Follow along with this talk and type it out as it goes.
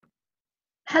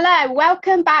Hello,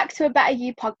 welcome back to a Better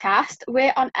You podcast.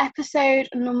 We're on episode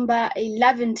number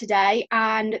 11 today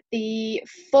and the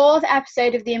fourth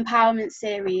episode of the empowerment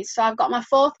series. So I've got my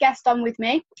fourth guest on with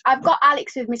me. I've got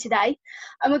Alex with me today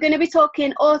and we're going to be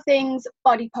talking all things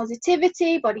body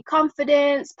positivity, body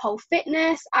confidence, pole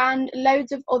fitness and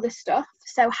loads of other stuff.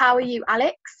 So how are you,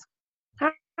 Alex?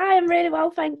 Hi, I'm really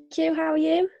well, thank you. How are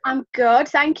you? I'm good.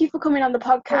 Thank you for coming on the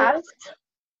podcast.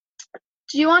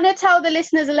 Do you want to tell the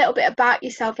listeners a little bit about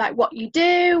yourself, like what you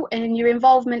do and your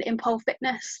involvement in pole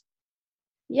fitness?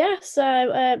 Yeah, so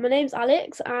my name's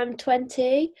Alex. I'm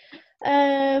 20.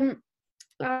 I've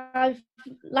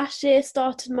last year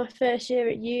started my first year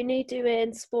at uni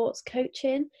doing sports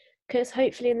coaching because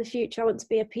hopefully in the future I want to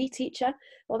be a PE teacher.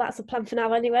 Well, that's a plan for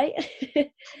now anyway.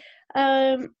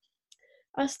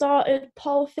 I started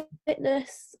pole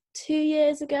fitness 2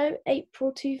 years ago,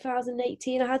 April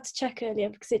 2018. I had to check earlier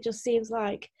because it just seems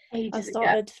like I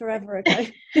started forever ago.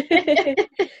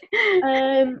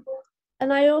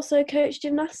 And I also coach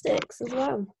gymnastics as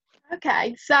well.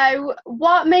 Okay, so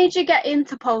what made you get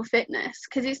into pole fitness?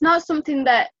 Because it's not something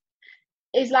that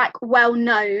is like well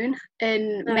known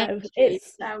in mainstream.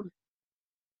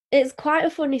 It's quite a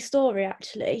funny story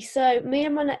actually. So me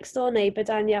and my next door neighbour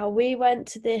Danielle, we went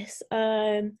to this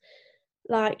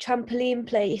like trampoline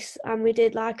place and we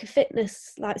did like a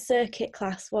fitness like circuit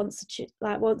class once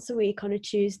a week on a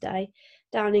Tuesday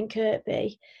down in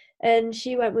Kirkby, and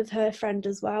she went with her friend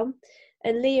as well.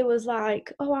 And Leah was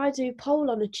like, "Oh, I do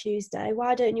pole on a Tuesday.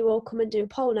 Why don't you all come and do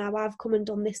pole now? I've come and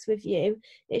done this with you.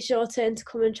 It's your turn to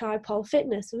come and try pole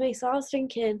fitness with me." So I was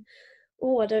thinking,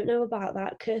 oh, I don't know about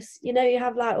that because, you know, you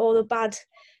have like all the bad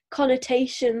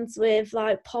connotations with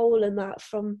like pole and that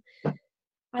from,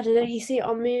 I don't know, you see it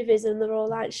on movies and they're all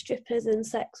like strippers and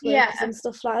sex workers and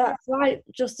stuff like that. So I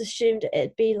just assumed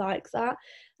it'd be like that.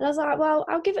 And I was like, well,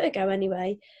 I'll give it a go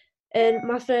anyway. And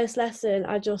my first lesson,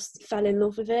 I just fell in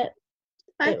love with it.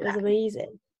 Okay. It was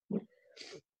amazing.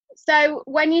 So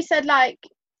when you said like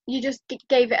you just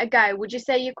gave it a go, would you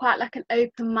say you're quite like an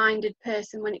open-minded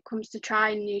person when it comes to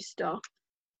trying new stuff?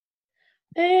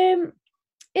 In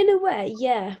a way,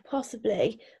 yeah,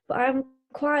 possibly. But I'm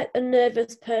quite a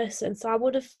nervous person, so I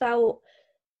would have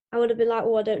been like,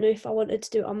 oh, I don't know if I wanted to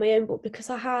do it on my own. But because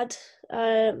I had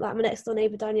like my next door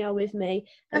neighbour Danielle with me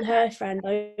and her friend,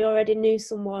 I already knew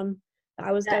someone that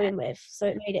I was going with, so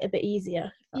it made it a bit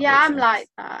easier. Yeah, I'm like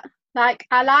that. Like,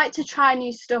 I like to try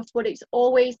new stuff, but it's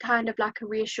always kind of like a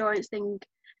reassurance thing,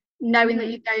 knowing that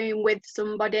you're going with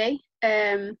somebody.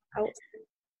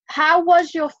 How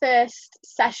was your first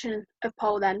session of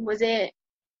pole then? Was it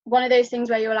one of those things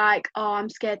where you're like, oh, I'm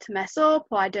scared to mess up,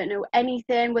 or I don't know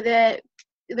anything? Were the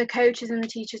coaches and the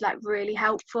teachers like really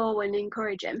helpful and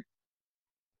encouraging?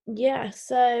 Yeah,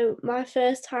 so my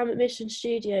first time at Mission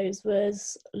Studios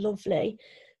was lovely.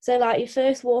 So like you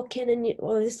first walk in and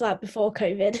this is like before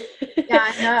COVID. Yeah,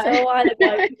 I know. So a while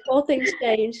ago, before things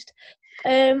changed.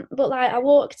 But like I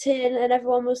walked in and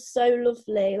everyone was so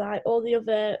lovely. Like all the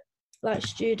other like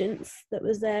students that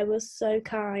was there was so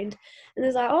kind. And it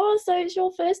was like, oh, so it's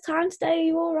your first time today, are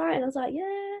you all right? And I was like,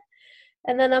 yeah.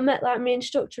 And then I met like my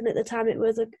instructor, and at the time it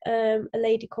was a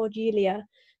lady called Julia.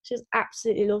 She was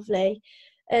absolutely lovely.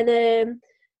 And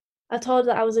I told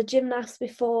her that I was a gymnast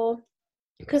before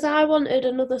because I wanted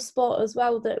another sport as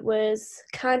well that was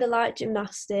kind of like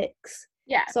gymnastics.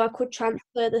 Yeah. So I could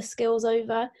transfer the skills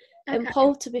over. Okay. And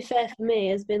pole, to be fair for me,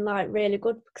 has been like really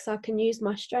good because I can use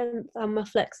my strength and my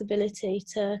flexibility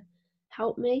to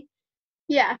help me.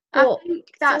 Yeah, but I think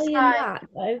that's saying that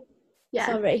though. Yeah.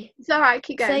 Sorry. It's all right,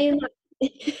 keep going. Saying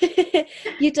that,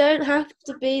 you don't have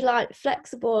to be like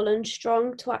flexible and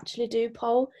strong to actually do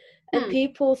pole. And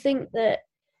people think that,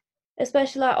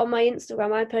 especially like on my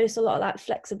Instagram, I post a lot of like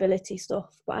flexibility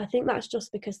stuff, but I think that's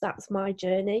just because that's my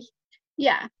journey.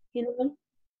 Yeah. You know?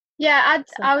 Yeah,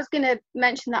 I was going to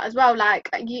mention that as well. Like,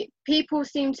 people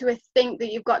seem to think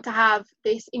that you've got to have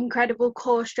this incredible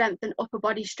core strength and upper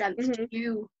body strength to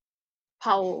do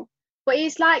pole. But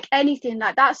it's like anything,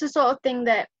 like that's the sort of thing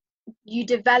that you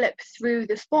develop through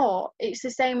the sport. It's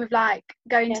the same with like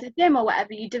going to the gym or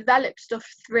whatever. You develop stuff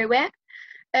through it.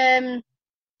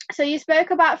 So you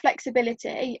spoke about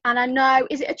flexibility, and I know,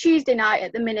 is it a Tuesday night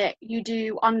at the minute you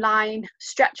do online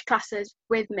stretch classes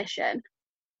with Mission?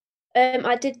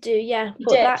 I did do, yeah,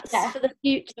 but that's for the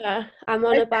future. I'm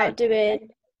on about doing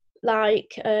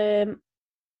like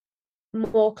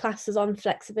more classes on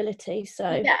flexibility.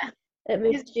 So at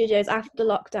Mission Studios, after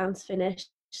lockdown's finished,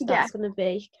 that's going to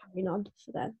be carrying on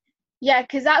for them. Yeah,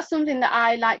 because that's something that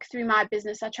I like through my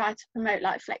business. I try to promote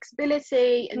like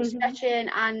flexibility and stretching,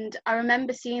 and I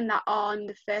remember seeing that on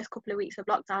the first couple of weeks of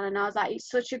lockdown, and I was like, it's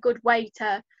such a good way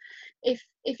to if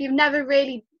you've never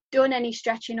really done any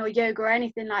stretching or yoga or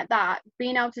anything like that,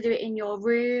 being able to do it in your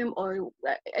room or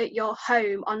at your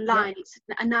home online, it's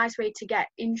a nice way to get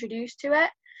introduced to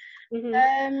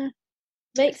it.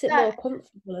 Makes it more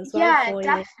comfortable as well for you.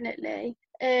 Definitely.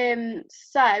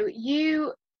 So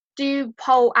you do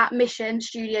pole at Mission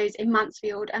Studios in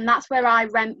Mansfield, and that's where I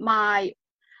rent my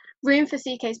room for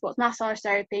CK Sports massage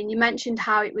therapy. And you mentioned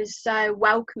how it was so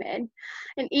welcoming,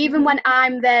 and even when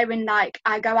I'm there and like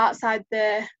I go outside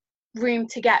the room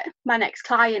to get my next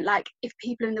client, like if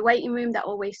people in the waiting room, they're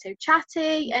always so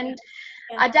chatty, and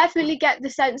I definitely get the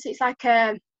sense it's like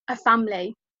a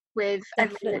family with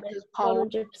everyone that does pole.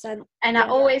 100%. And I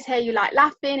always hear you like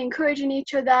laughing, encouraging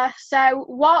each other. So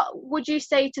what would you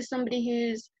say to somebody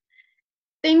who's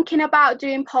thinking about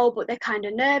doing pole but they're kind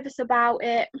of nervous about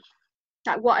it?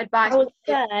 Like, what advice? I would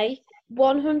say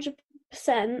 100%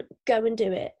 go and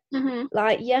do it.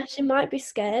 Like, yes, you might be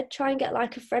scared. Try and get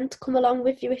like a friend to come along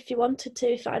with you if you wanted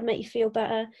to, if that'd make you feel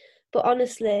better. But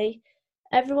honestly,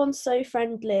 everyone's so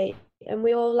friendly and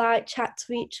we all like chat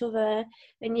to each other.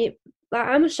 And you, like,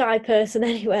 I'm a shy person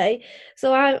anyway,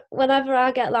 so whenever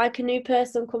I get like a new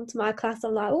person come to my class,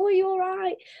 I'm like, oh, are you all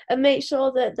right? And make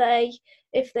sure that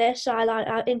if they're shy, like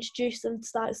I introduce them to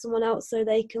like someone else so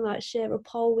they can like share a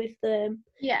pole with them.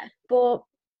 But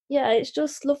yeah, it's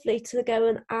just lovely to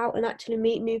go out and actually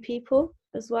meet new people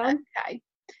as well.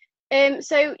 Okay.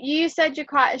 So you said you're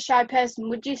quite a shy person.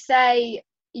 Would you say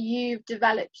you've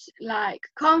developed like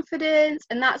confidence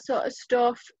and that sort of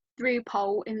stuff through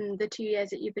pole in the 2 years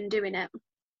that you've been doing it?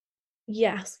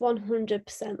 Yes,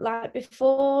 100%. Like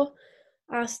before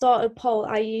I started pole,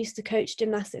 I used to coach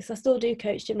gymnastics. I still do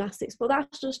coach gymnastics, but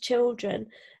that's just children.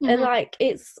 And like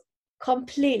it's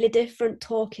completely different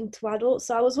talking to adults.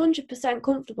 So I was 100%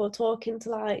 comfortable talking to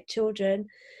like children,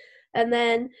 and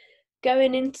then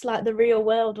going into like the real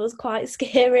world was quite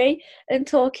scary, and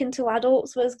talking to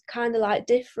adults was kind of like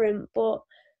different. But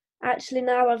actually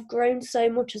now I've grown so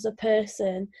much as a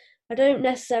person, I don't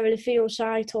necessarily feel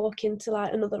shy talking to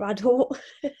like another adult.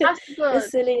 That's good.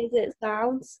 As silly as it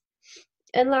sounds.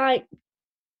 And like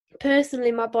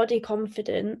personally, my body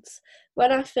confidence,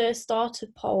 when I first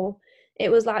started pole,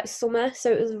 it was like summer,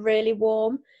 so it was really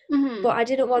warm, but I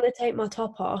didn't want to take my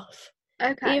top off.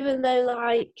 Even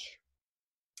though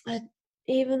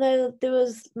there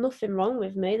was nothing wrong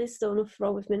with me, there's still nothing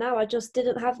wrong with me now, I just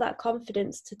didn't have that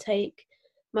confidence to take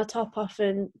my top off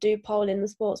and do pole in the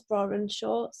sports bra and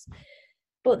shorts.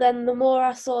 But then the more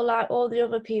I saw like all the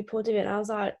other people doing it, I was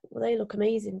like, well, they look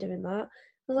amazing doing that.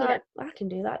 I was like, I can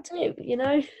do that too, you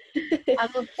know? I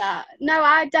love that. No,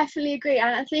 I definitely agree.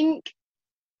 And I think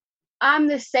I'm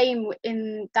the same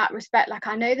in that respect. Like,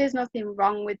 I know there's nothing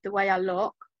wrong with the way I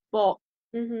look, but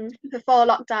before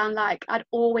lockdown, like, I'd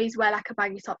always wear like a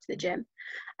baggy top to the gym.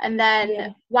 And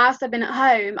then whilst I've been at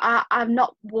home, I've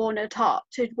not worn a top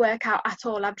to work out at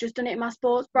all. I've just done it in my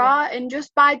sports bra. And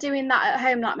just by doing that at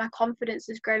home, like, my confidence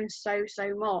has grown so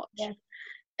much.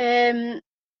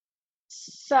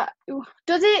 So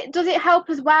does it help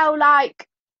as well, like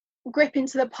grip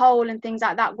into the pole and things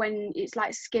like that when it's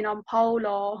like skin on pole?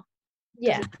 Or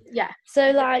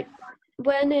so like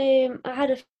when I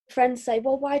had a friend say,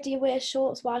 well, why do you wear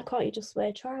shorts, why can't you just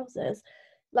wear trousers?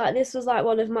 Like, this was like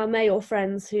one of my male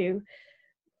friends who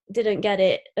didn't get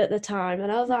it at the time, and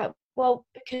I was like, well,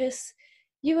 because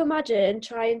you imagine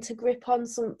trying to grip on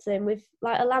something with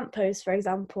like a lamppost, for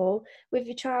example, with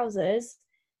your trousers,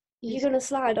 you're gonna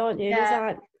slide, aren't you? And he's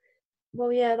like,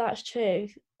 well, yeah, that's true.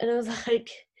 And I was like,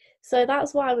 so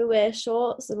that's why we wear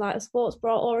shorts and like a sports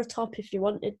bra or a top if you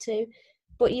wanted to,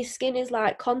 but your skin is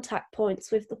like contact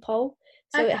points with the pole,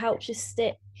 so it helps you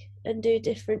stick and do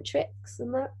different tricks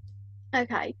and that.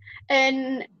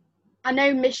 And I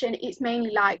know Mission, it's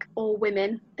mainly like all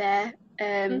women there,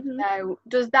 so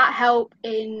does that help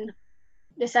in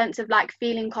the sense of like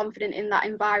feeling confident in that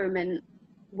environment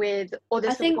with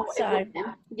other supportive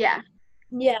women?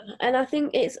 Yeah, and I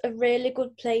think it's a really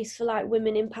good place for like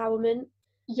women empowerment.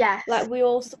 Like, we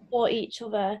all support each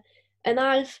other,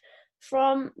 and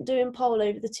from doing pole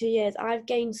over the 2 years, I've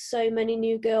gained so many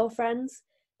new girlfriends,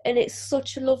 and it's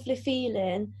such a lovely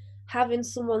feeling having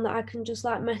someone that I can just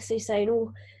like message saying,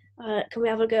 can we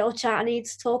have a girl chat, I need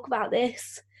to talk about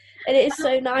this. And it is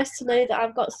so nice to know that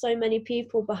I've got so many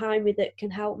people behind me that can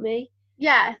help me.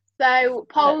 So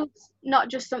pole's not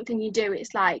just something you do,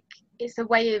 it's like it's a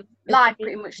way of life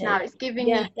pretty much now. It's giving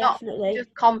you not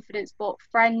just confidence but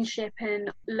friendship and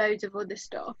loads of other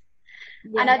stuff.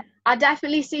 And I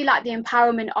definitely see like the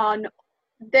empowerment on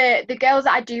the girls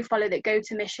that I do follow that go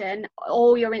to Mission.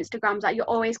 All your Instagrams, like, you're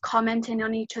always commenting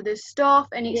on each other's stuff,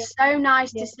 and it's so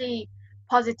nice to see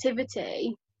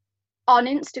positivity on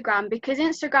Instagram, because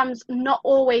Instagram's not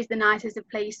always the nicest of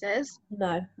places.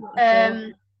 No, not at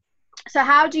all. So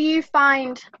how do you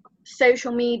find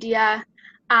social media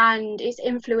and its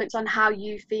influence on how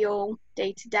you feel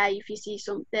day to day if you see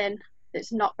something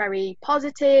that's not very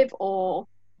positive or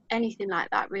anything like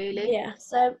that, really? Yeah,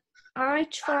 so I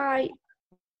try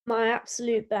my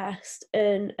absolute best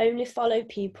and only follow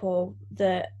people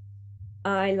that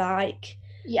I like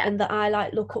and that I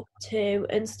like look up to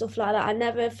and stuff like that. I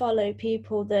never follow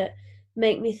people that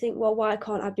make me think, well, why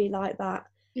can't I be like that?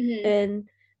 And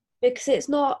because it's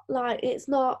not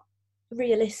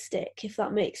realistic, if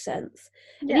that makes sense.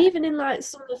 And even in like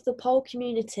some of the pole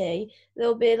community,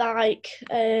 there'll be like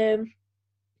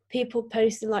people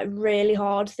posting like really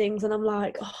hard things, and I'm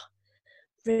like, oh,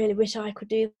 really wish I could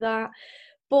do that.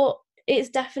 But it's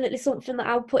definitely something that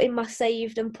I'll put in my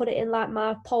saved and put it in like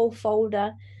my poll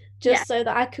folder, just so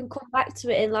that I can come back to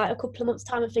it in like a couple of months'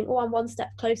 time and think, oh, I'm one step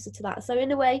closer to that. So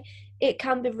in a way, it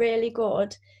can be really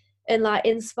good and like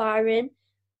inspiring,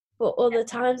 but other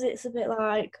times it's a bit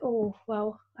like, oh,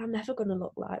 well, I'm never going to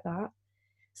look like that.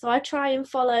 So I try and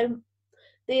follow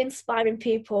the inspiring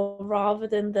people rather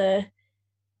than the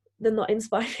not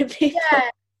inspiring people. Yeah,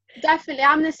 definitely.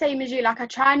 I'm the same as you. Like, I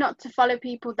try not to follow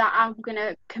people that I'm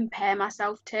gonna compare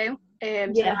myself to.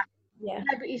 So like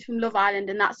celebrities from Love Island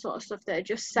and that sort of stuff that are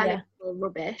just selling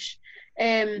rubbish.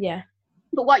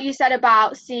 But what you said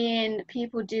about seeing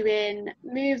people doing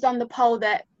moves on the pole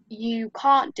that you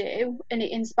can't do and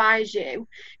it inspires you,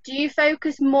 do you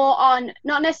focus more on,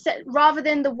 not necessarily, rather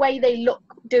than the way they look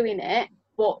doing it,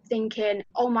 but thinking,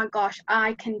 oh my gosh,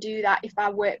 I can do that if I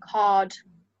work hard?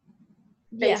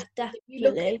 Basically. Yeah, definitely. You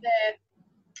look at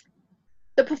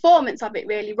the performance of it,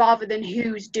 really, rather than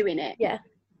who's doing it. Yeah.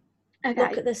 Okay.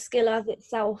 Look at the skill as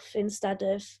itself instead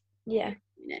of, Yeah,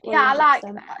 I like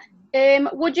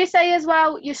that. Would you say as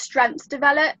well your strengths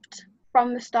developed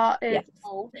from the start of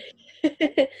pole?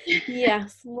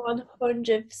 Yes,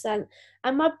 100%.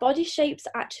 And my body shape's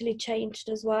actually changed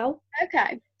as well.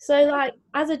 Okay. So like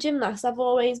as a gymnast, I've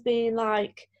always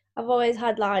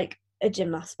had like a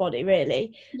gymnast body,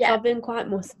 really. So I've been quite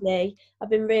muscly.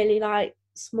 I've been really like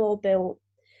small built.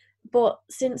 But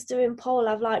since doing pole,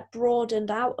 I've like broadened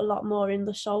out a lot more in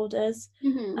the shoulders,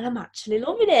 and I'm actually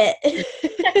loving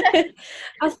it.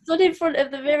 I stood in front of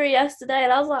the mirror yesterday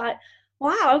and I was like,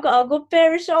 wow, I've got a good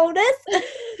pair of shoulders.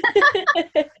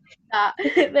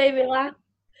 It made me laugh.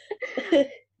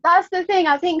 That's the thing.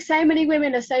 I think so many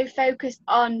women are so focused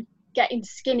on getting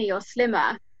skinny or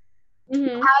slimmer.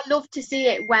 I love to see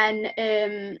it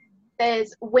when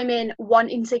there's women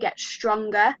wanting to get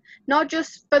stronger, not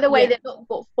just for the way they look,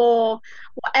 but for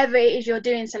whatever it is you're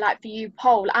doing. So like for you,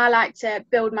 pole, I like to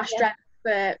build my strength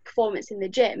for performance in the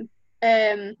gym,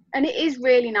 and it is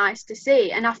really nice to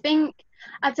see. And I think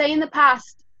I'd say in the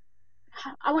past,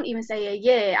 I wouldn't even say a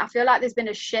year, I feel like there's been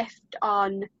a shift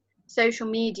on social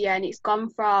media, and it's gone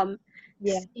from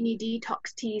skinny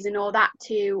detox teas and all that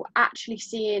to actually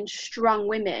seeing strong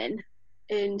women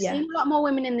and seeing a lot more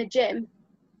women in the gym.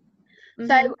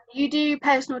 So you do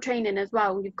personal training as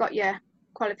well. You've got your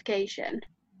qualification.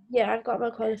 Yeah, I've got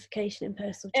my qualification in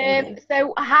personal training.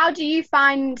 So how do you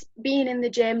find being in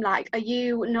the gym? Like, are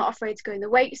you not afraid to go in the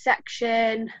weight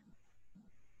section?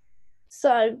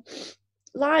 So,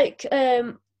 like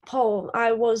Paul,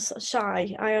 I was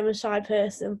shy. I am a shy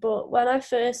person. But when I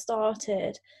first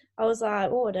started, I was like,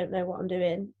 oh, I don't know what I'm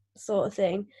doing, sort of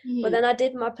thing. But then I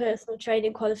did my personal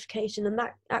training qualification, and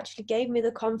that actually gave me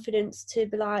the confidence to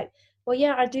be like, well,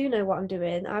 yeah, I do know what I'm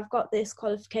doing. I've got this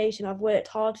qualification. I've worked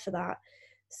hard for that.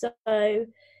 So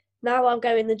now I'll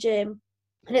go in the gym.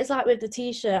 And it's like with the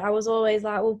t-shirt, I was always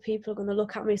like, well, people are going to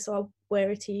look at me, so I'll wear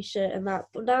a t-shirt and that.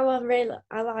 But now I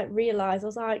realised, I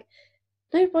was like,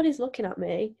 nobody's looking at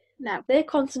me. No. They're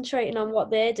concentrating on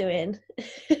what they're doing.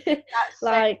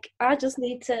 Like, I just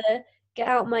need to get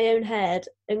out my own head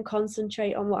and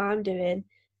concentrate on what I'm doing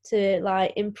to,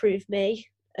 like, improve me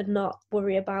and not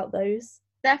worry about those.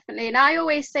 Definitely. And I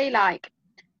always say, like,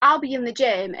 I'll be in the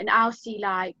gym and I'll see,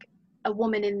 like, a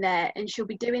woman in there and she'll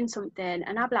be doing something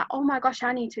and I'll be like, oh my gosh,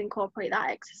 I need to incorporate that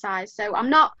exercise. So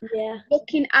I'm not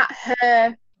looking at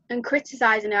her and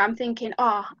criticising her. I'm thinking,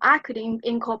 oh, I could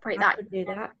incorporate that. I could do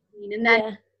that. And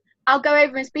then I'll go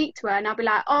over and speak to her and I'll be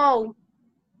like, oh,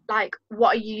 like,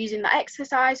 what are you using that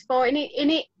exercise for? And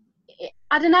it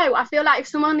I don't know, I feel like if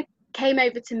someone came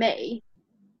over to me,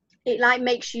 it like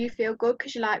makes you feel good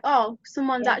because you're like, oh,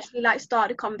 someone's actually like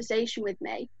started a conversation with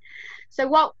me. So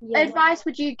what advice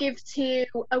would you give to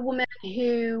a woman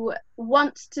who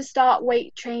wants to start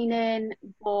weight training,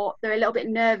 but they're a little bit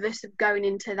nervous of going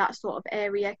into that sort of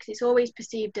area because it's always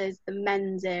perceived as the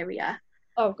men's area?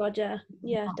 Oh god,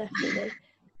 yeah, definitely.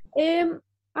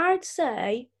 I'd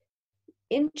say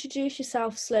introduce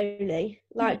yourself slowly.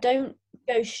 Like, don't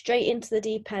go straight into the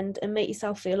deep end and make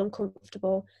yourself feel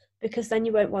uncomfortable, because then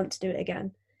you won't want to do it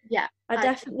again. Yeah, I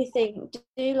definitely think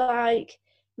do like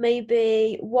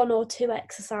maybe 1 or 2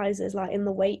 exercises like in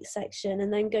the weight section,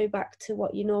 and then go back to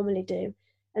what you normally do,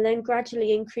 and then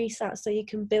gradually increase that so you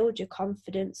can build your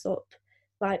confidence up,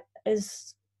 like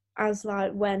as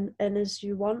like when and as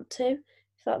you want to,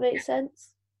 if that makes sense.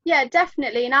 Yeah,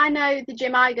 definitely. And I know the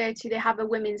gym I go to, they have a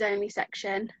women's only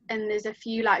section, and there's a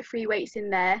few like free weights in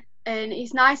there. And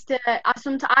it's nice to,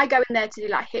 I go in there to do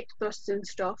like hip thrusts and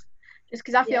stuff, just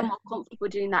because I feel more comfortable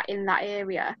doing that in that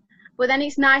area. But then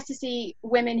it's nice to see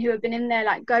women who have been in there,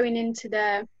 like going into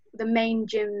the main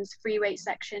gym's free weight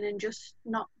section and just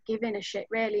not giving a shit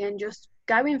really, and just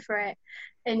going for it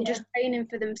and just training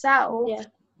for themselves.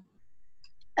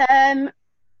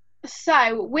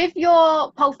 So, with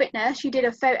your pole fitness, you did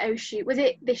a photo shoot. Was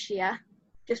it this year?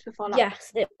 Just before lockdown?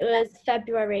 Yes, it was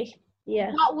February.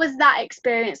 Yeah. What was that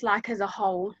experience like as a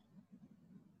whole?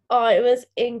 Oh, it was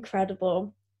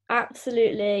incredible.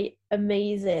 Absolutely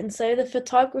amazing. So the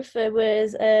photographer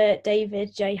was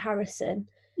David J. Harrison,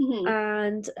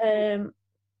 and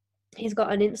he's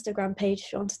got an Instagram page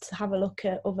if you wanted to have a look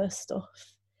at other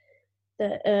stuff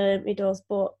that he does,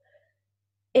 but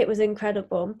it was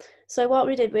incredible. So what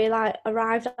we did, I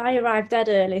arrived dead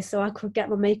early so I could get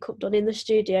my makeup done in the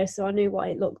studio, so I knew what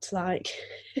it looked like.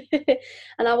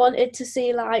 And I wanted to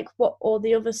see like what all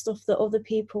the other stuff that other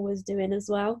people was doing as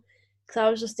well, because I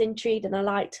was just intrigued, and I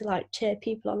like to like cheer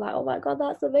people on, like, oh my god,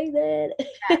 that's amazing.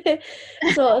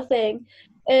 Sort of thing.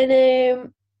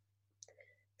 And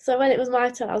so when it was my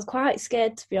turn, I was quite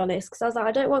scared, to be honest, because I was like,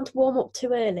 I don't want to warm up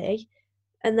too early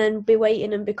and then be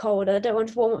waiting and be cold. I don't want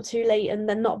to warm up too late and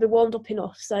then not be warmed up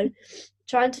enough. So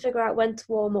trying to figure out when to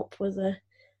warm up was a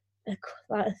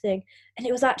thing. And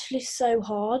it was actually so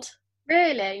hard.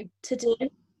 Really? To do.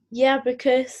 Yeah,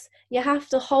 because you have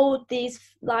to hold these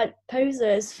like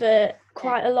poses for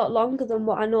quite a lot longer than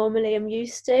what I normally am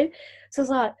used to. So I was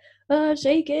like,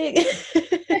 shaking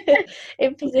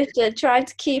in position, trying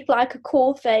to keep like a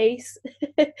cool face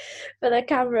for the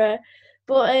camera.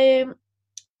 But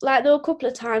like there were a couple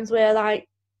of times where like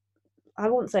I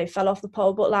wouldn't say fell off the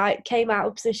pole, but like came out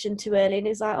of position too early, and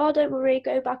it's like, oh, don't worry,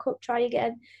 go back up, try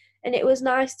again. And it was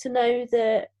nice to know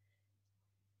that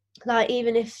like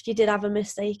even if you did have a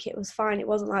mistake, it was fine. It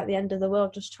wasn't like the end of the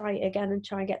world. Just try it again and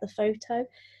try and get the photo.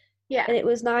 Yeah. And it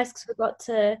was nice because we got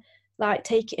to like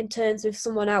take it in turns with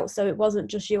someone else, so it wasn't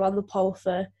just you on the pole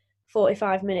for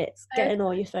 45 minutes getting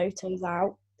all your photos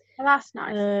out. Well, that's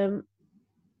nice.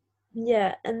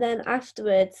 Yeah, and then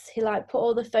afterwards he like put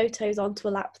all the photos onto a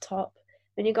laptop,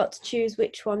 and you got to choose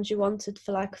which ones you wanted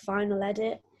for like a final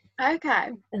edit. Okay.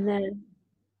 And then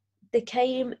they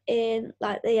came in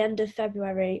like the end of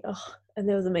February. Oh, and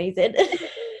it was amazing.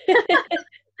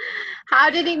 How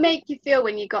did it make you feel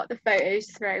when you got the photos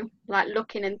through? Like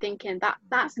looking and thinking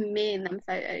that's me in them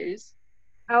photos.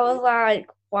 I was like,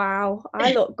 wow,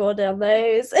 I look good on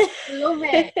those. Love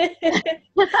it.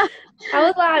 I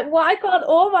was like, why can't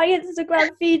all my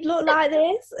Instagram feed look like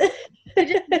this? You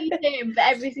just need him for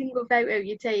every single photo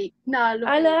you take. No,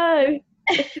 I know.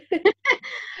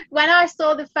 When I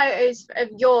saw the photos of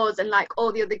yours and like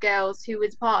all the other girls who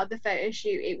was part of the photo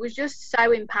shoot, it was just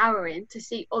so empowering to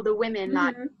see other women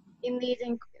like in these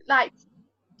like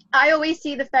I always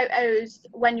see the photos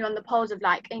when you're on the poles of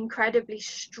like incredibly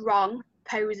strong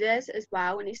poses as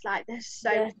well, and it's like they're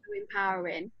so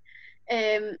empowering.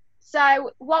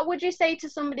 So what would you say to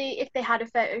somebody if they had a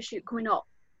photo shoot coming up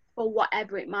for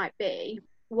whatever it might be?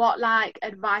 What like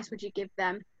advice would you give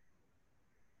them?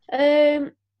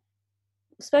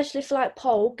 Especially for like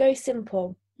pole, go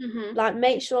simple. Like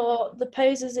make sure the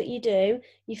poses that you do,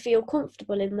 you feel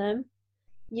comfortable in them.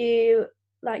 You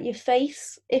like your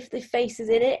face, if the face is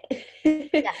in it,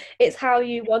 it's how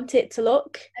you want it to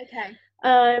look. Okay.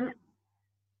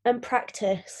 And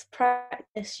practice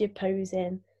your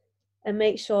posing, and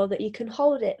make sure that you can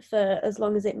hold it for as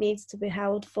long as it needs to be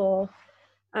held for.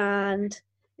 And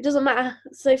it doesn't matter.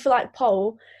 So for like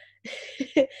pole,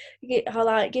 I'll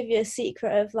like give you a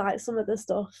secret of like some of the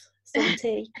stuff, some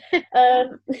tea.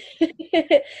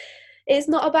 It's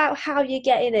not about how you're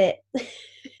getting it.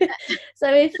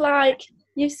 So if like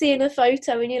you've seen a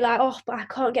photo and you're like, oh, but I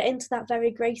can't get into that very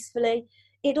gracefully,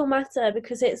 it don't matter,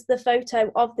 because it's the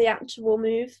photo of the actual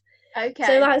move. Okay.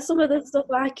 So like some of the stuff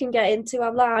I can get into,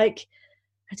 I'm like,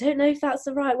 I don't know if that's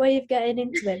the right way of getting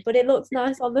into it, but it looks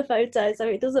nice on the photo, so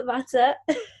it doesn't matter.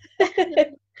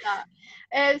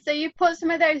 So you put some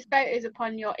of those photos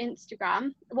upon your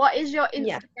Instagram. What is your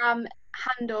Instagram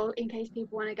handle in case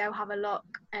people want to go have a look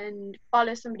and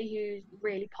follow somebody who's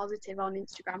really positive on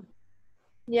Instagram?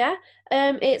 Yeah,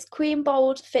 it's Queen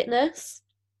Bold Fitness.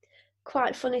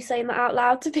 Quite funny saying that out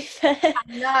loud, to be fair.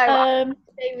 No,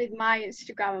 same with my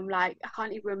Instagram. I'm like, I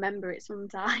can't even remember it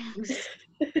sometimes.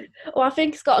 Well, I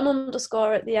think it's got an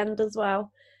underscore at the end as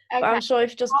well. Okay. But I'm sure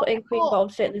if you just put in Queen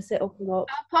Bold Fitness, it'll come up.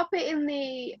 I'll pop it in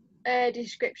the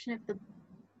description of the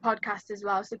podcast as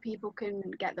well, so people can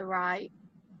get the right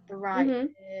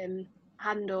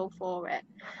handle for it.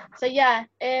 So yeah,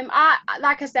 I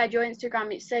like I said, your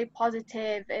Instagram, it's so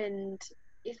positive, and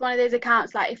it's one of those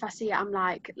accounts, like if I see it, I'm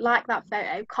like that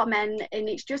photo, comment, and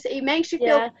it makes you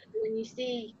feel good when you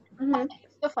see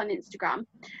stuff on Instagram.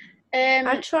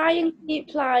 I try and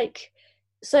keep like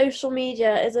social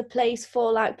media as a place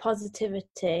for like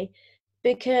positivity,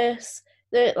 because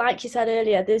like you said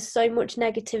earlier, there's so much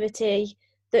negativity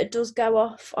that does go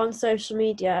off on social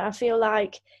media. I feel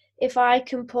like if I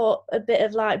can put a bit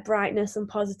of like brightness and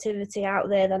positivity out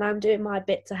there, then I'm doing my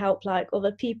bit to help like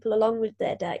other people along with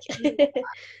their day.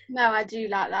 No, I do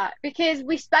like that, because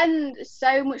we spend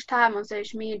so much time on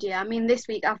social media. I mean, this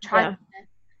week I've tried to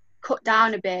cut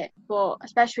down a bit, but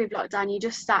especially with lockdown, you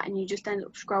just sat and you just end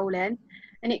up scrolling,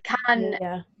 and it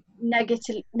can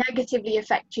negatively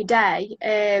affect your day.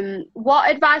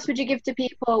 What advice would you give to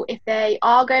people if they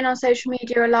are going on social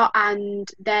media a lot and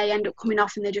they end up coming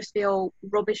off and they just feel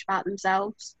rubbish about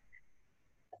themselves?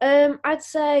 I'd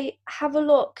say have a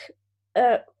look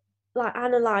at, like,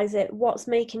 analyze it. What's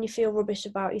making you feel rubbish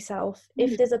about yourself?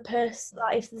 If there's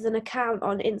if there's an account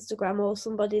on Instagram or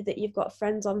somebody that you've got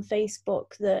friends on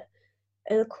Facebook that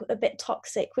are a bit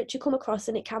toxic, which you come across,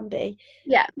 and it can be,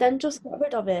 then just get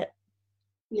rid of it.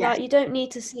 Like, you don't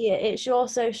need to see it. It's your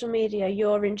social media,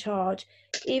 you're in charge.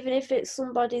 Even if it's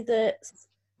somebody that's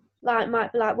like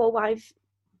might be like, well,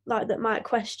 that might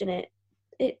question it,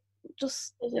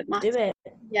 just do it.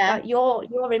 Like,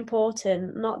 you're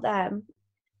important, not them.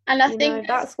 And I think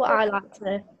that's what I like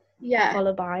to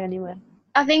follow by anyway.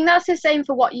 I think that's the same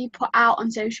for what you put out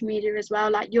on social media as well.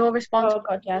 Like, you're responsible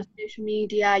for social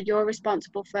media, you're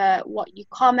responsible for what you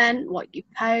comment, what you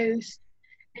post.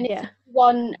 And if you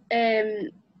want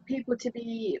people to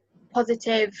be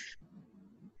positive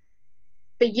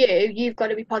for you, you've got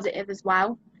to be positive as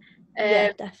well.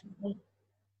 Yeah, definitely.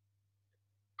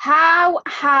 How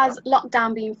has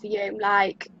lockdown been for you?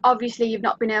 Like, obviously you've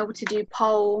not been able to do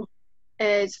pole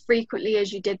as frequently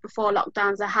as you did before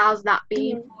lockdown, so how's that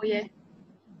been for you?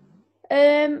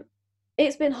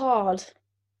 It's been hard.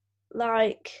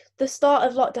 Like, the start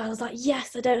of lockdown, I was like,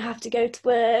 yes, I don't have to go to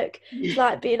work. It's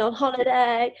like being on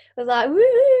holiday. I was like, woo!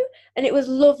 And it was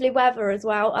lovely weather as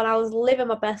well, and I was living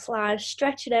my best life,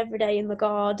 stretching every day in the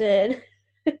garden.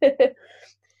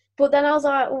 But then I was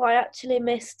like, oh, I actually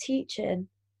miss teaching.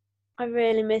 I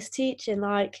really miss teaching,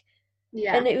 like,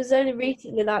 and it was only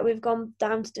recently, like, we've gone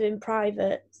down to doing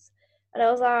privates, and I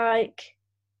was like,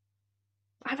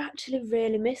 I've actually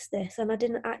really missed this, and I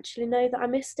didn't actually know that I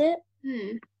missed it.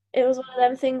 It was one of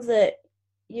them things that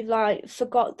you've like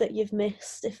forgot that you've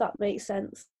missed, if that makes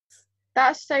sense.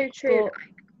 That's so true.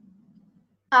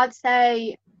 I'd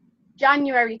say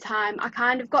January time, I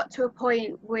kind of got to a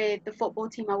point with the football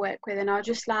team I work with, and I was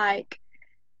just like,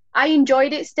 I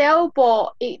enjoyed it still,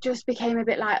 but it just became a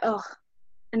bit like, oh,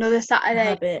 another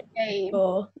Saturday game.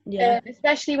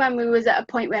 Especially when we was at a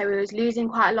point where we was losing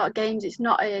quite a lot of games. It's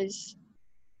not as,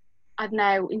 I don't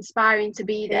know, inspiring to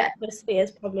be there. The atmosphere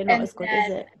is probably not as good,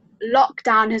 is it?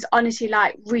 Lockdown has honestly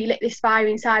like relit this fire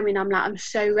inside me, and I'm like, I'm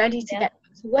so ready to get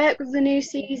to work with the new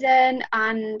season.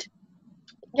 And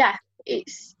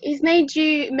it's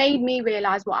made me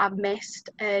realise what I've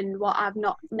missed and what I've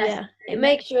not necessarily it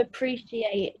makes you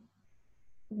appreciate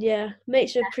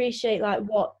like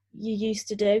what you used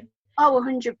to do.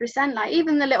 100%. Like,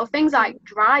 even the little things like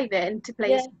driving to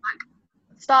places, like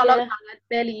start lockdown, I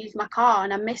barely use my car,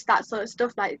 and I miss that sort of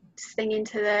stuff, like singing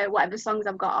to the whatever songs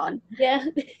I've got on.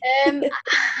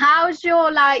 How's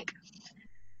your like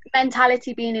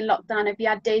mentality been in lockdown? Have you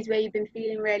had days where you've been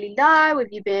feeling really low?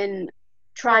 Have you been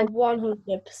trying? 100%.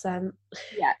 Same.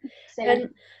 And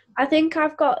I think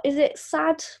I've got, is it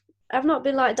sad? I've not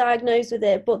been like diagnosed with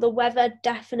it, but the weather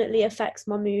definitely affects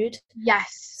my mood.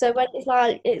 Yes. So when it's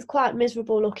like, it's quite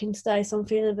miserable looking today, so I'm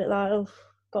feeling a bit like, oh,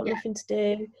 got nothing to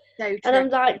do. So true. And I'm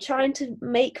like trying to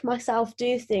make myself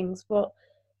do things, but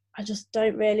I just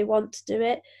don't really want to do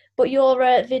it. But your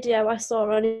video I saw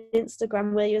on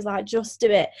Instagram where you was like, just do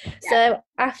it. So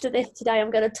after this today,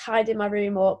 I'm going to tidy my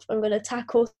room up. I'm going to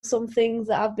tackle some things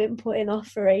that I've been putting off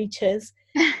for ages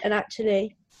and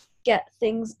actually get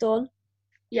things done.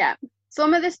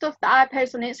 some of the stuff that I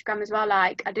post on Instagram as well,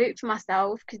 like I do it for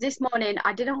myself, because this morning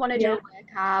I didn't want to do a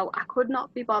workout. I could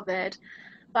not be bothered.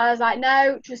 But I was like,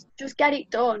 no, just get it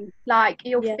done. Like,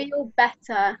 you'll feel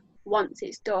better once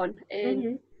it's done.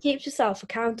 Keeps yourself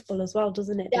accountable as well,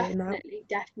 doesn't it?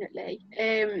 Definitely.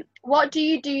 What do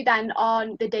you do then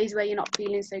on the days where you're not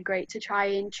feeling so great to try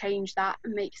and change that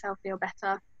and make yourself feel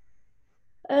better?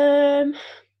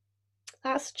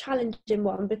 That's a challenging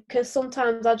one, because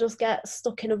sometimes I just get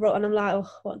stuck in a rut and I'm like, oh,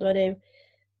 what do I do?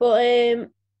 But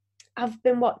I've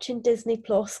been watching Disney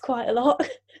Plus quite a lot.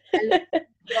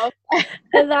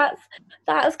 And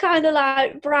that's kind of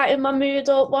like brightened my mood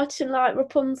up, watching like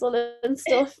Rapunzel and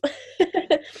stuff.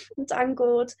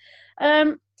 Tangled.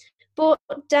 But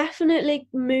definitely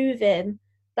moving,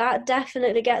 that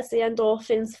definitely gets the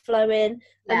endorphins flowing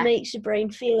and makes your brain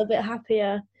feel a bit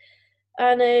happier.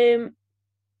 And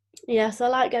so I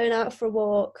like going out for a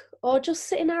walk, or just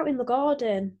sitting out in the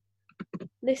garden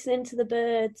listening to the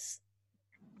birds.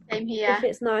 Same here. If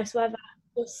it's nice weather,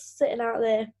 just sitting out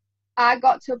there. I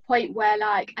got to a point where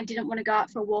like I didn't want to go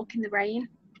out for a walk in the rain,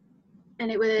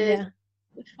 and it was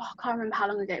I can't remember how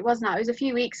long ago it was now. It was a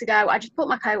few weeks ago. I just put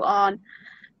my coat on,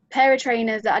 pair of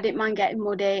trainers that I didn't mind getting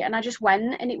muddy, and I just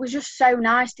went, and it was just so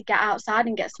nice to get outside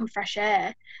and get some fresh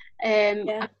air.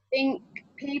 I think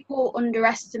people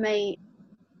underestimate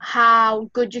how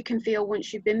good you can feel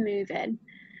once you've been moving.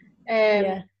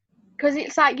 Because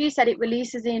it's like you said, it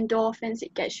releases the endorphins,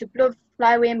 it gets your blood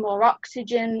flowing, more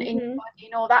oxygen in your body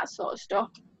and all that sort of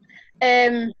stuff.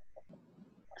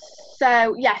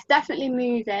 So yes, definitely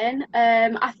moving.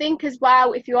 I think as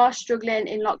well, if you are struggling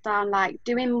in lockdown, like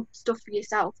doing stuff for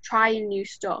yourself, trying new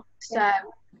stuff. So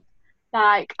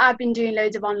like I've been doing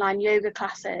loads of online yoga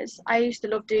classes. I used to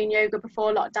love doing yoga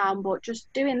before lockdown, but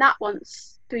just doing that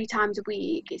 3 times a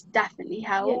week, it's definitely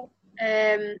helped.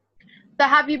 So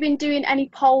have you been doing any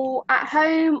pole at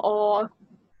home or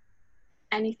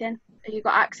anything? Have you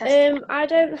got access to I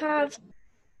don't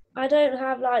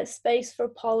have like space for a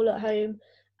pole at home,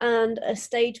 and a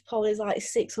stage pole is like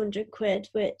 600 quid,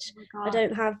 which I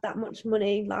don't have that much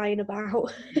money lying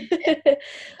about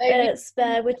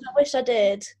spare, which I wish I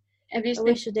did. I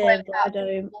wish I did, but I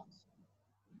don't.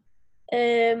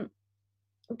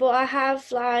 But I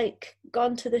have like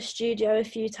gone to the studio a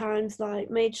few times, like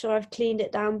made sure I've cleaned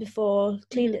it down before,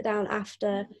 cleaned it down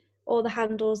after, all the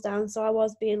handles down, so I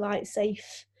was being like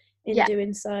safe in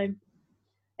doing so.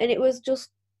 And it was just,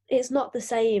 it's not the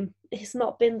same. It's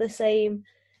not been the same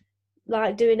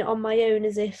like doing it on my own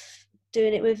as if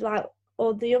doing it with like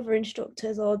all the other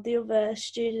instructors or the other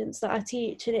students that I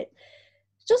teach, and it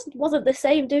just wasn't the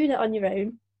same doing it on your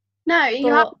own. No, you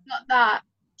haven't got that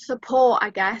support,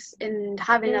 I guess, and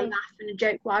having a laugh and a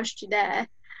joke whilst you're there.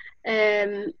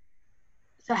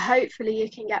 So hopefully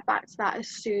you can get back to that as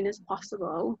soon as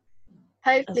possible.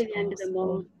 Hopefully the end of the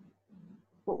month,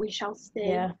 but we shall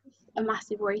see. A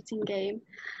massive waiting game.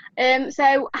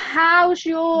 So how's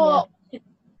your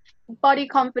body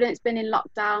confidence been in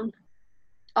lockdown?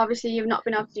 Obviously you've not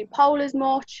been able to do pole as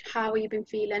much. How have you been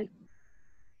feeling?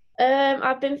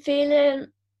 I've been feeling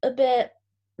a bit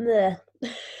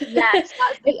yes,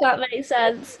 if that makes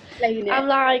sense. I'm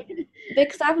like,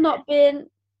 because I've not been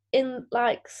in,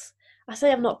 like, I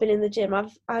say I've not been in the gym.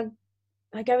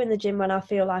 I go in the gym when I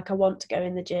feel like I want to go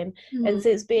in the gym, and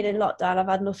since being in lockdown I've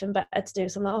had nothing better to do,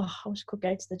 so I'm like, I wish I could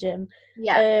go to the gym.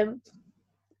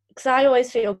 Because I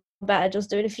always feel better just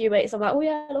doing a few weights. I'm like, oh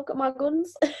yeah, look at my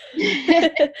guns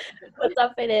once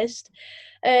I've finished.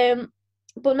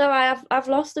 But no, I've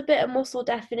lost a bit of muscle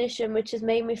definition, which has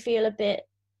made me feel a bit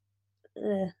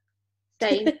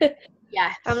same.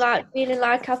 I'm like feeling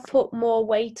like I've put more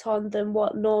weight on than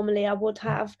what normally I would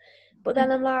have, but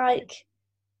then I'm like,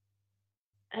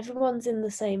 everyone's in the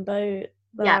same boat.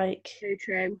 Like, so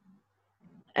true.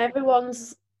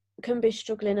 Everyone's can be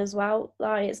struggling as well.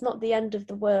 Like, it's not the end of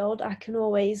the world. I can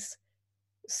always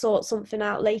sort something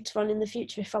out later on in the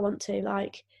future if I want to.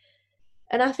 Like,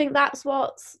 and I think that's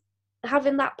what's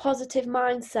having that positive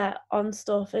mindset on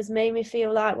stuff has made me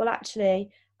feel like, well, actually,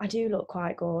 I do look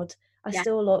quite good. I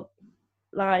still look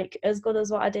like as good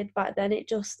as what I did back then.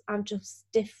 I'm just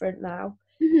different now,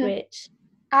 which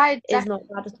is not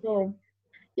bad at all.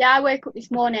 Yeah, I woke up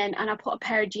this morning and I put a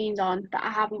pair of jeans on that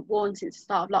I haven't worn since the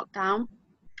start of lockdown,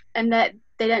 and they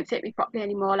don't fit me properly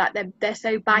anymore. Like they're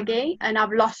so baggy, and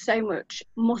I've lost so much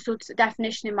muscle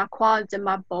definition in my quads and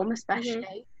my bum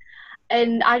especially.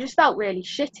 And I just felt really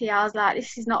shitty. I was like,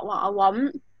 this is not what I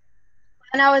want.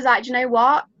 And I was like, do you know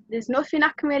what? There's nothing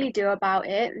I can really do about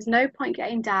it. There's no point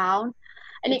getting down.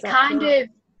 And it kind of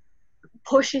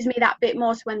pushes me that bit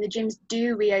more, so when the gyms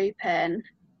do reopen,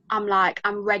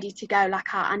 I'm ready to go.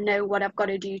 Like I know what I've got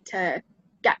to do to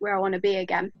get where I want to be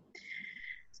again.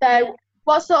 So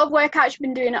what sort of workouts you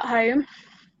been doing at home?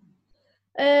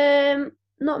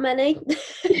 Not many.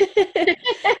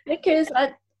 Because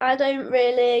I don't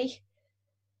really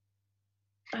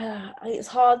it's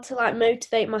hard to like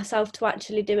motivate myself to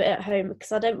actually do it at home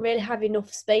because I don't really have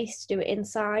enough space to do it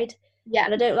inside. Yeah.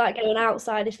 And I don't like going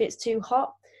outside if it's too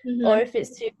hot or if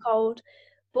it's too cold.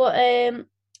 But I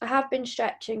have been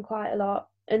stretching quite a lot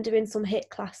and doing some HIIT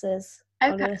classes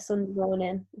on a Sunday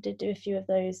morning. I did do a few of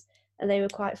those and they were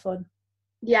quite fun.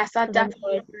 Yes, I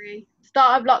definitely agree.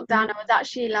 Start of lockdown, I was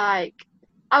actually like,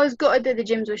 I was gutted that the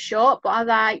gyms were short, but I was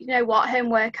like, you know what, home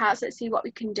workouts, let's see what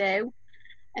we can do.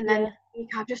 And then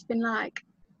I've just been like,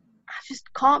 I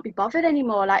just can't be bothered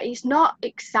anymore. Like, it's not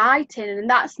exciting, and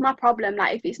that's my problem.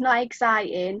 Like, if it's not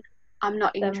exciting, I'm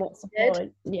not interested. Then what's the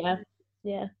point?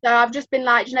 Yeah. So I've just been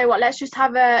like, you know what, let's just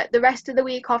have the rest of the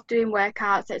week off doing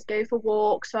workouts. Let's go for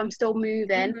walks so I'm still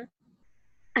moving.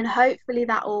 And hopefully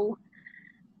that'll,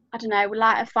 I don't know,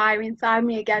 light a fire inside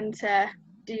me again to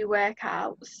do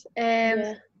workouts.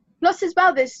 Plus as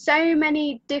well, there's so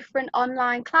many different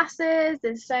online classes.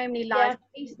 There's so many live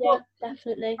Facebook.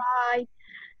 Definitely.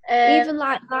 Even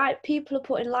like people are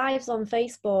putting lives on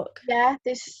Facebook. Yeah,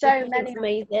 there's so many.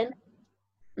 Amazing.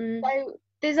 So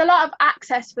there's a lot of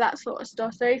access for that sort of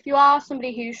stuff. So if you are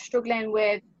somebody who's struggling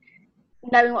with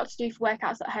knowing what to do for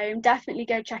workouts at home, definitely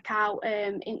go check out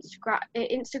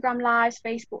Instagram lives,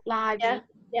 Facebook lives.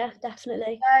 Yeah,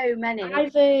 definitely. So many.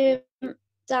 I've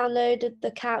downloaded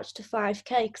the Couch to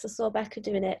 5k because I saw Becca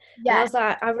doing it. And I was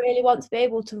like, I really want to be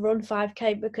able to run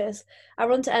 5k because I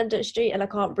run to end of the street and I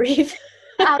can't breathe.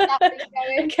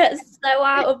 I get so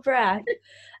out of breath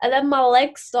and then my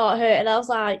legs start hurting. I was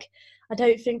like, I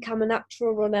don't think I'm a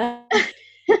natural runner.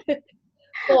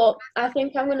 But I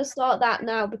think I'm going to start that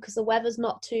now because the weather's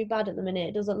not too bad at the minute.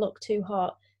 It doesn't look too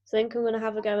hot. So I think I'm going to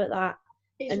have a go at that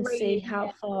and see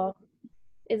how far.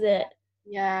 Is it?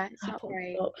 Yeah, it's not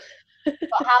great.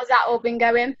 But how's that all been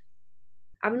going?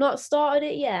 I've not started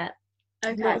it yet.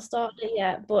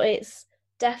 But it's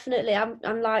definitely,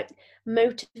 I'm like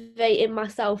motivating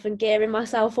myself and gearing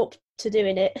myself up to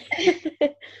doing it.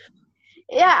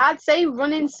 Yeah, I'd say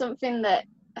running's something that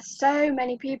so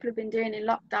many people have been doing in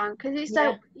lockdown because it's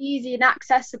so easy and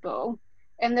accessible,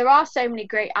 and there are so many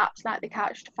great apps like the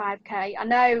Couch to 5k. I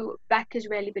know Becca's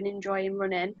really been enjoying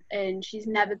running and she's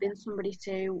never been somebody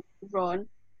to run.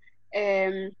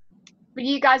 But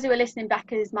you guys who are listening,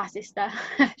 Becca's my sister.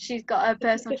 She's got a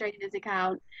personal trainer's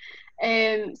account.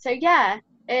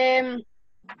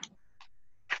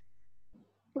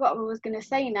 What I was going to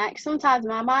say next. Sometimes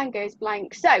my mind goes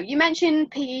blank. So you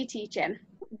mentioned PE teaching.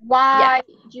 Why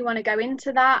do you want to go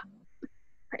into that?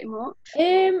 Pretty much.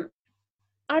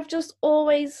 I've just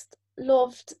always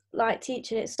loved like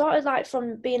teaching. It started like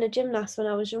from being a gymnast when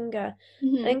I was younger.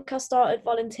 I think I started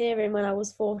volunteering when I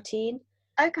was 14.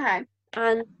 Okay.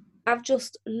 And I've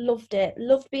just loved it.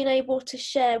 Loved being able to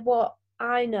share what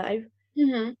I know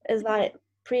as like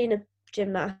being a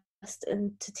gymnast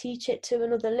and to teach it to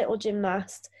another little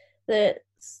gymnast that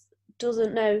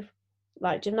doesn't know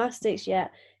like gymnastics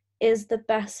yet is the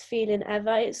best feeling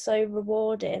ever. It's so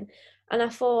rewarding. And I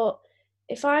thought,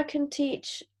 if I can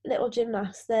teach little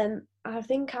gymnasts, then I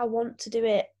think I want to do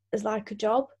it as like a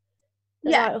job,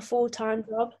 as like a full-time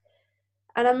job.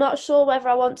 And I'm not sure whether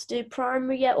I want to do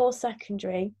primary yet or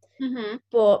secondary,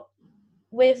 but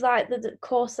with like the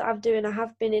course that I'm doing, I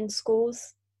have been in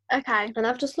schools. Okay. And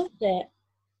I've just loved it.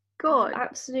 Good. I've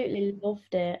absolutely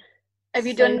loved it. Have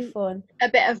you done fun. A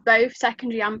bit of both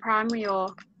secondary and primary,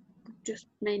 or just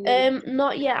mainly?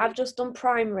 Not yet. I've just done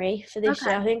primary for this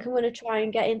year. I think I'm going to try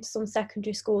and get into some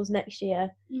secondary schools next year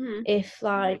if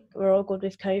like we're all good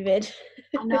with COVID.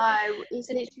 I know, it's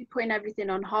literally putting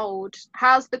everything on hold.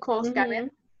 How's the course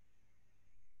going?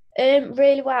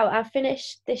 Really well. I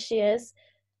finished this year's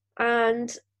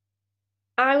and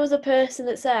I was a person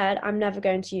that said I'm never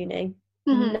going to uni.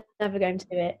 I'm never going to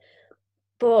do it.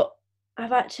 But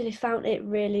I've actually found it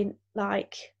really,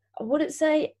 like, I wouldn't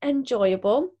say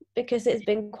enjoyable because it's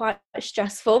been quite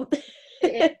stressful.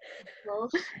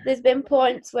 There's been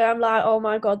points where I'm like, oh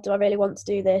my God, do I really want to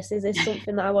do this? Is this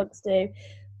something that I want to do?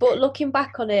 But looking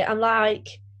back on it, I'm like,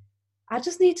 I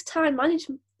just need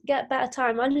to get better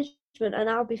time management and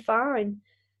I'll be fine.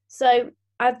 So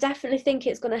I definitely think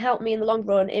it's going to help me in the long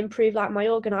run improve like my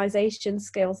organisation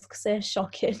skills because they're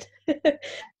shocking.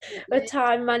 The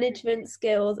time management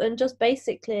skills and just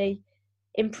basically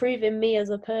improving me as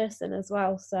a person as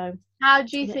well. So how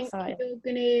do you think you're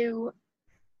going to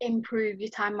improve your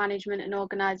time management and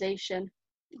organisation?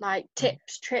 Like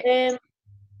tips, tricks?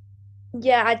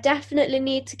 Yeah, I definitely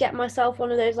need to get myself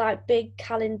one of those like big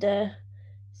calendar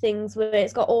things where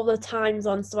it's got all the times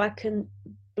on so I can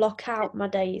block out my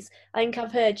days. I think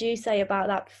I've heard you say about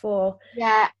that before.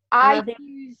 Yeah, And I I think,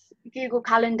 use Google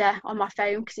Calendar on my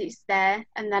phone because it's there,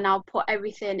 and then I'll put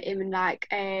everything in like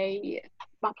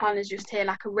my planner's just here,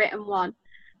 like a written one.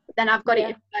 But then I've got it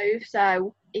yeah, in both,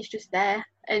 so it's just there.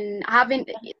 And having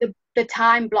the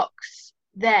time blocks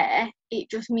there, it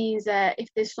just means that if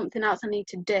there's something else I need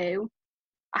to do,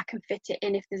 I can fit it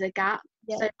in if there's a gap.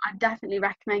 yeah, So I definitely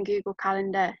recommend Google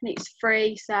Calendar, and it's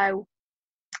free. So,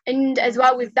 and as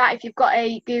well with that, if you've got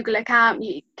a Google account,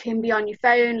 you can be on your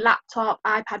phone, laptop,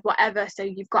 iPad, whatever, so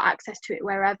you've got access to it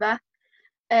wherever.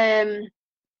 um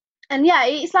and yeah,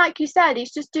 it's like you said,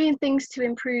 it's just doing things to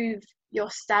improve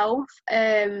yourself.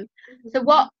 So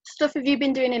what stuff have you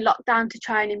been doing in lockdown to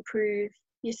try and improve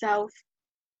yourself?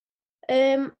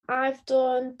 I've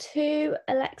done 2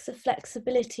 Alexa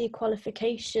flexibility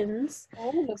qualifications. Oh,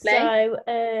 lovely. So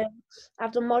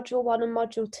I've done module 1 and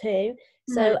module 2.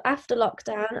 Mhm. So after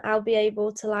lockdown, I'll be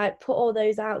able to like put all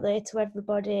those out there to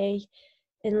everybody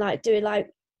and like do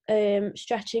like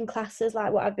stretching classes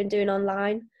like what I've been doing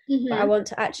online. But I Mhm. want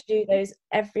to actually do those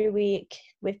every week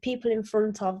with people in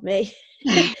front of me.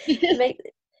 Make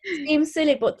seems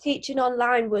silly, but teaching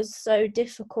online was so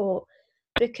difficult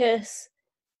because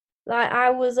like I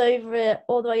was over it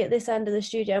all the way at this end of the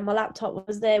studio and my laptop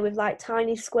was there with like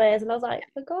tiny squares and I was like,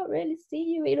 I can't really see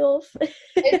you enough.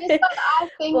 It's just that I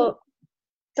think. But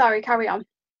Sorry, carry on.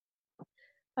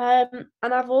 and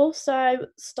I've also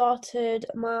started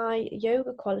my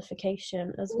yoga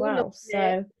qualification as Oh, well. lovely.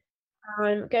 So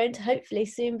I'm going to hopefully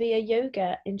soon be a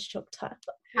yoga instructor,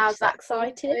 which How's is that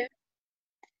course exciting.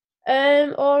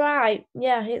 going? All right.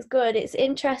 Yeah, it's good. It's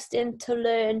interesting to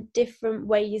learn different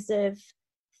ways of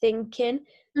thinking.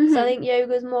 So I Mhm. think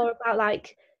yoga is more about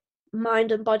like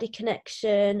mind and body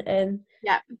connection and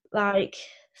Yeah. like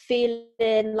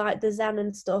feeling like the zen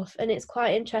and stuff. And it's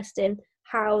quite interesting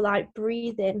how like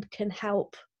breathing can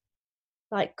help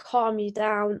like calm you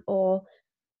down or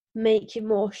make you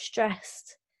more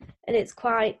stressed. And it's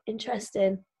quite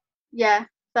interesting. Yeah.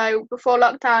 So before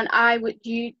lockdown,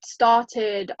 you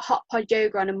started hot pod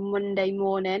yoga on a Monday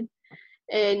morning,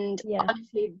 and Yeah.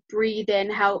 honestly, breathing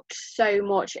helped so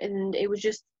much, and it was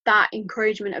just that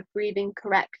encouragement of breathing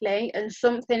correctly, and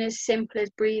something as simple as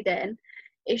breathing,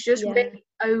 it's just Yeah. really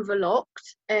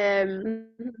overlooked.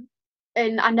 Mhm.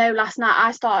 And I know last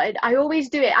night I always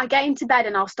do it. I get into bed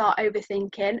and I'll start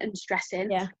overthinking and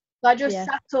stressing. Yeah. So I just Yeah.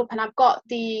 sat up and I've got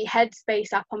the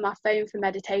Headspace app on my phone for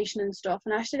meditation and stuff.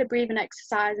 And I did a breathing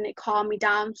exercise and it calmed me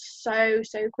down so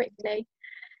quickly.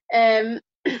 Um,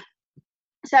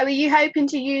 so are you hoping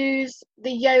to use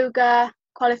the yoga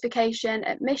qualification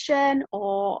at Mission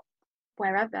or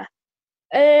wherever?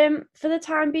 For the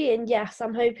time being, yes,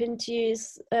 I'm hoping to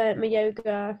use my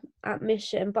yoga at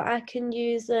Mission, but I can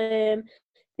use the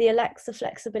Alexa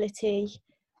flexibility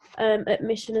at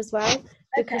Mission as well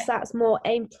because Okay. that's more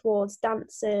aimed towards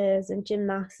dancers and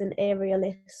gymnasts and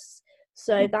aerialists.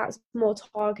 So that's more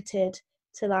targeted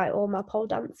to like all my pole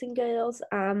dancing girls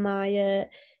and my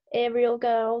aerial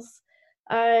girls.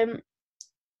 Um,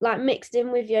 like mixed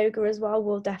in with yoga as well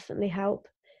will definitely help.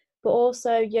 But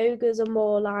also yogas are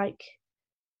more like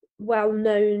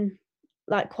well-known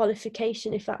like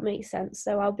qualification, if that makes sense.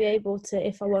 So I'll be able to,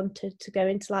 if I wanted to go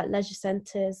into like leisure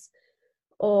centres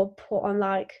or put on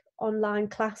like online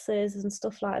classes and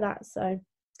stuff like that. So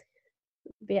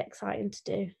it'd be exciting to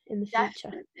do in the future.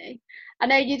 Definitely. I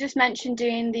know you just mentioned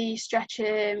doing the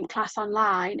stretching class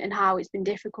online and how it's been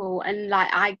difficult, and like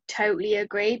I totally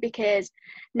agree because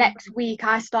next week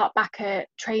I start back at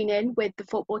training with the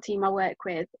football team I work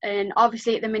with, and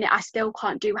obviously at the minute I still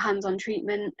can't do hands-on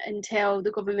treatment until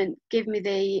the government give me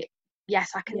the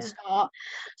yes I can Yeah. start.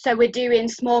 So we're doing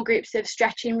small groups of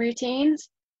stretching routines.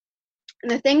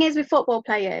 And the thing is with football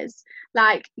players,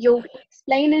 like you'll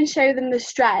explain and show them the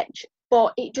stretch,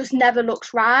 but it just never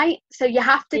looks right. So you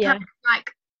have to kind Yeah. of like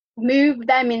move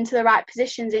them into the right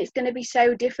positions. It's going to be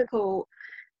so difficult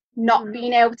not Mm-hmm.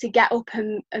 being able to get up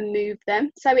and move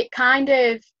them. So it kind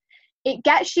of it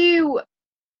gets you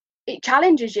it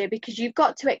challenges you because you've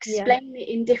got to Yeah. explain it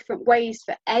in different ways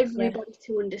for Yeah. everybody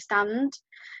to understand.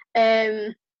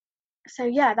 Um so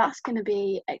yeah, that's going to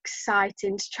be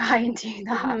exciting to try and do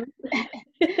that.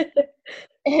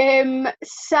 Mm-hmm.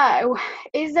 So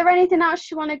is there anything else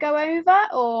you want to go over,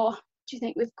 or do you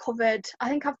think we've covered? I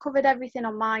think I've covered everything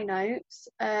on my notes.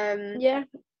 Yeah.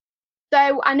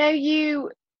 So I know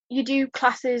you do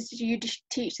classes,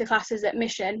 teach the classes at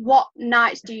Mission. What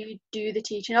nights do you do the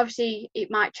teaching? Obviously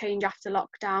it might change after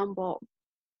lockdown, but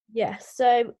Yeah.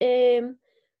 So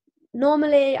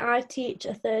normally I teach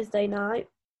a Thursday night,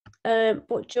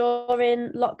 but during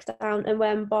lockdown and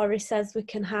when Boris says we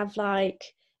can have like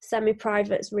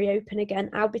semi-privates reopen again,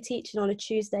 I'll be teaching on a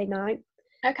Tuesday night.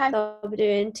 Okay. So I'll be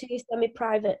doing 2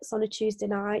 semi-privates on a Tuesday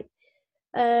night.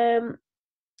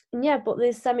 Yeah, but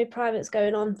there's semi-privates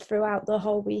going on throughout the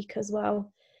whole week as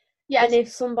well. Yes. And if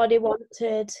somebody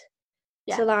wanted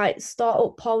to like start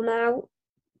up pole now,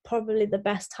 probably the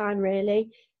best time really,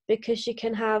 because you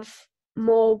can have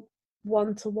more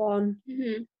one-to-one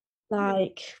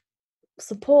like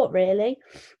support really.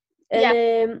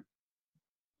 And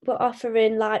we're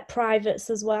offering like privates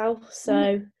as well.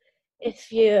 So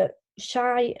if you're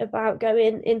shy about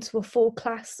going into a full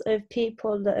class of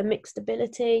people that are mixed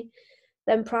ability,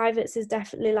 then privates is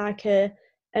definitely like a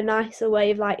nicer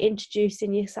way of like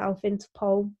introducing yourself into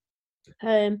pole.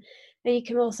 And you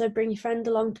can also bring your friend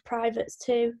along to privates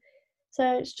too.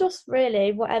 So it's just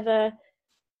really whatever,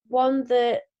 one,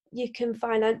 that you can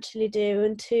financially do,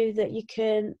 and two, that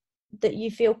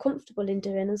you feel comfortable in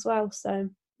doing as well. So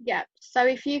so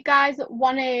if you guys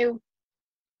want to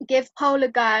give pole a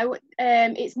go,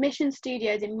 it's Mission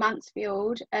Studios in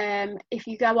Mansfield. If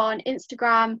you go on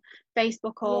Instagram,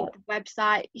 Facebook, or the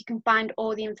website, you can find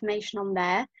all the information on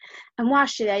there. And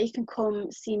whilst you're there, you can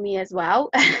come see me as well.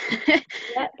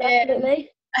 Yeah,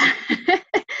 definitely.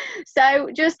 So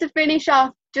just to finish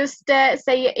off, just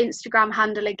say your Instagram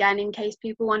handle again in case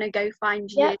people want to go find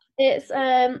you. Yeah, it's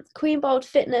Queenbold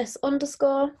Fitness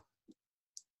 _.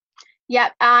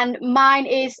 Yep, and mine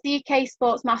is CK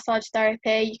Sports Massage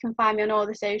Therapy. You can find me on all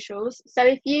the socials. So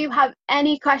if you have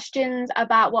any questions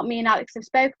about what me and Alex have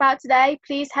spoke about today,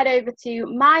 please head over to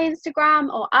my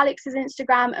Instagram or Alex's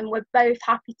Instagram, and we're both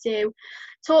happy to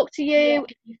talk to you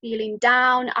if you're feeling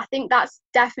down. I think that's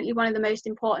definitely one of the most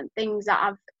important things that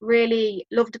I've really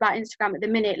loved about Instagram at the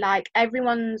minute. Like,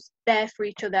 everyone's there for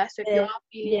each other. So if you are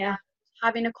feeling down,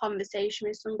 having a conversation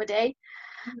with somebody.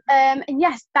 And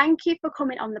yes, thank you for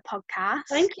coming on the podcast.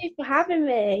 Thank you for having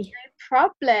me. No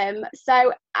problem.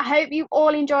 So I hope you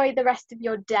all enjoy the rest of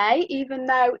your day, even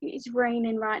though it's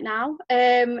raining right now.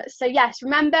 So yes,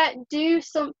 remember, do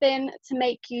something to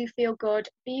make you feel good,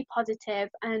 be positive,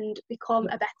 and become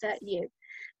a better you.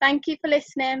 Thank you for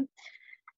listening.